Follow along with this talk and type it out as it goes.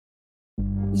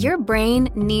Your brain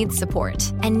needs support,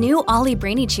 and new Ollie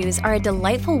Brainy Chews are a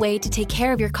delightful way to take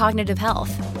care of your cognitive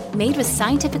health. Made with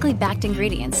scientifically backed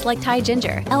ingredients like Thai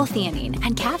ginger, L-theanine,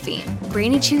 and caffeine,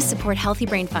 Brainy Chews support healthy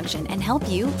brain function and help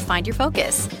you find your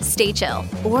focus, stay chill,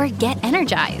 or get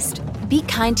energized. Be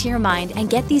kind to your mind and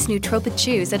get these nootropic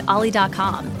chews at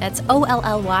ollie.com. That's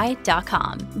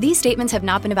OLLY.com. These statements have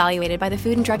not been evaluated by the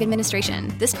Food and Drug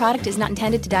Administration. This product is not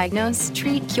intended to diagnose,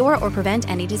 treat, cure, or prevent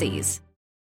any disease.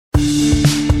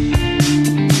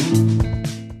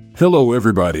 Hello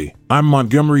everybody, I'm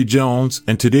Montgomery Jones,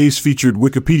 and today's featured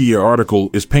Wikipedia article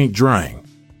is paint drying.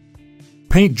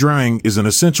 Paint drying is an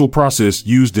essential process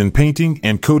used in painting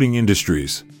and coating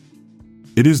industries.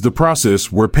 It is the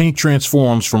process where paint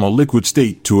transforms from a liquid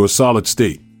state to a solid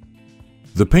state.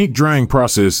 The paint drying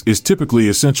process is typically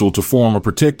essential to form a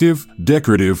protective,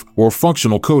 decorative, or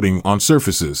functional coating on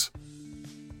surfaces.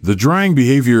 The drying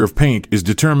behavior of paint is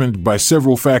determined by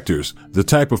several factors: the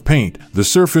type of paint, the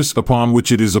surface upon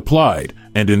which it is applied,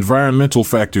 and environmental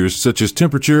factors such as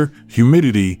temperature,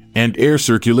 humidity, and air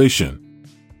circulation.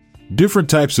 Different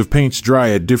types of paints dry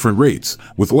at different rates,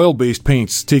 with oil-based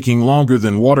paints taking longer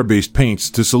than water-based paints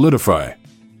to solidify.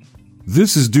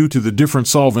 This is due to the different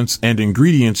solvents and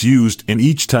ingredients used in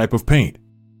each type of paint.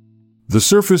 The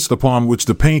surface upon which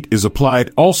the paint is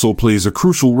applied also plays a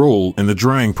crucial role in the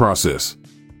drying process.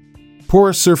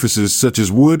 Porous surfaces such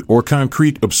as wood or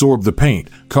concrete absorb the paint,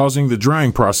 causing the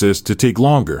drying process to take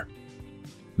longer.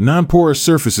 Non-porous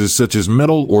surfaces such as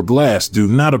metal or glass do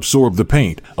not absorb the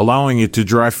paint, allowing it to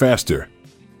dry faster.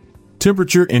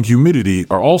 Temperature and humidity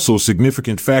are also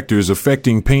significant factors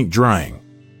affecting paint drying.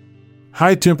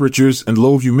 High temperatures and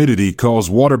low humidity cause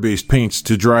water-based paints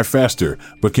to dry faster,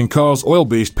 but can cause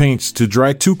oil-based paints to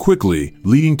dry too quickly,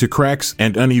 leading to cracks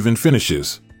and uneven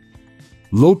finishes.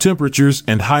 Low temperatures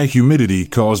and high humidity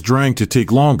cause drying to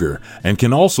take longer and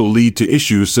can also lead to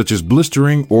issues such as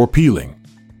blistering or peeling.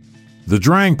 The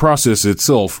drying process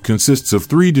itself consists of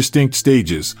 3 distinct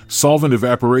stages: solvent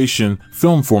evaporation,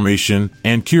 film formation,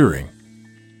 and curing.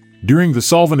 During the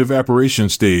solvent evaporation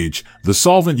stage, the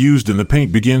solvent used in the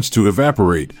paint begins to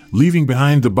evaporate, leaving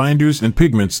behind the binders and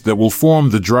pigments that will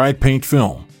form the dried paint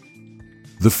film.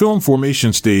 The film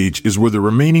formation stage is where the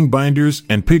remaining binders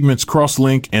and pigments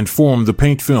cross-link and form the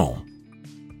paint film.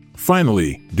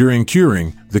 Finally, during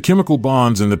curing, the chemical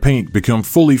bonds in the paint become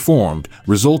fully formed,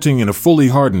 resulting in a fully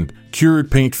hardened, cured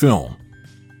paint film.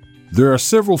 There are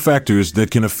several factors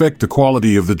that can affect the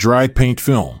quality of the dried paint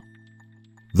film.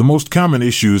 The most common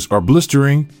issues are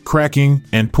blistering, cracking,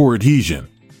 and pore adhesion.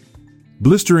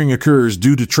 Blistering occurs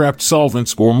due to trapped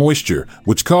solvents or moisture,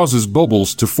 which causes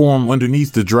bubbles to form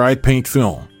underneath the dried paint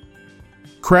film.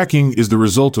 Cracking is the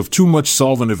result of too much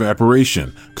solvent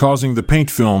evaporation, causing the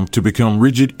paint film to become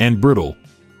rigid and brittle.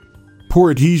 Pore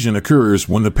adhesion occurs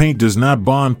when the paint does not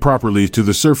bond properly to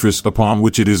the surface upon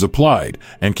which it is applied,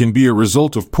 and can be a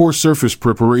result of poor surface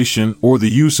preparation or the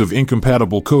use of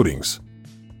incompatible coatings.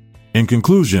 In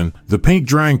conclusion, the paint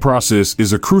drying process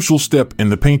is a crucial step in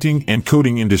the painting and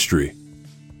coating industry.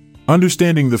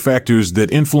 Understanding the factors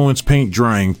that influence paint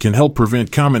drying can help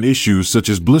prevent common issues such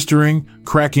as blistering,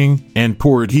 cracking, and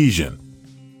pore adhesion.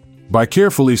 By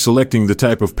carefully selecting the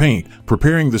type of paint,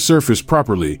 preparing the surface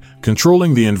properly,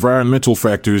 controlling the environmental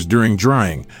factors during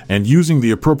drying, and using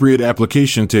the appropriate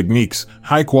application techniques,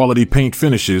 high-quality paint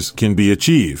finishes can be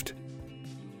achieved.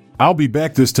 I'll be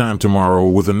back this time tomorrow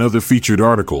with another featured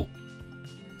article.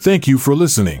 Thank you for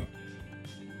listening.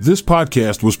 This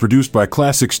podcast was produced by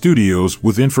Classic Studios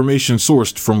with information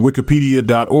sourced from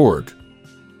Wikipedia.org.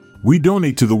 We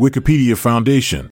donate to the Wikipedia Foundation,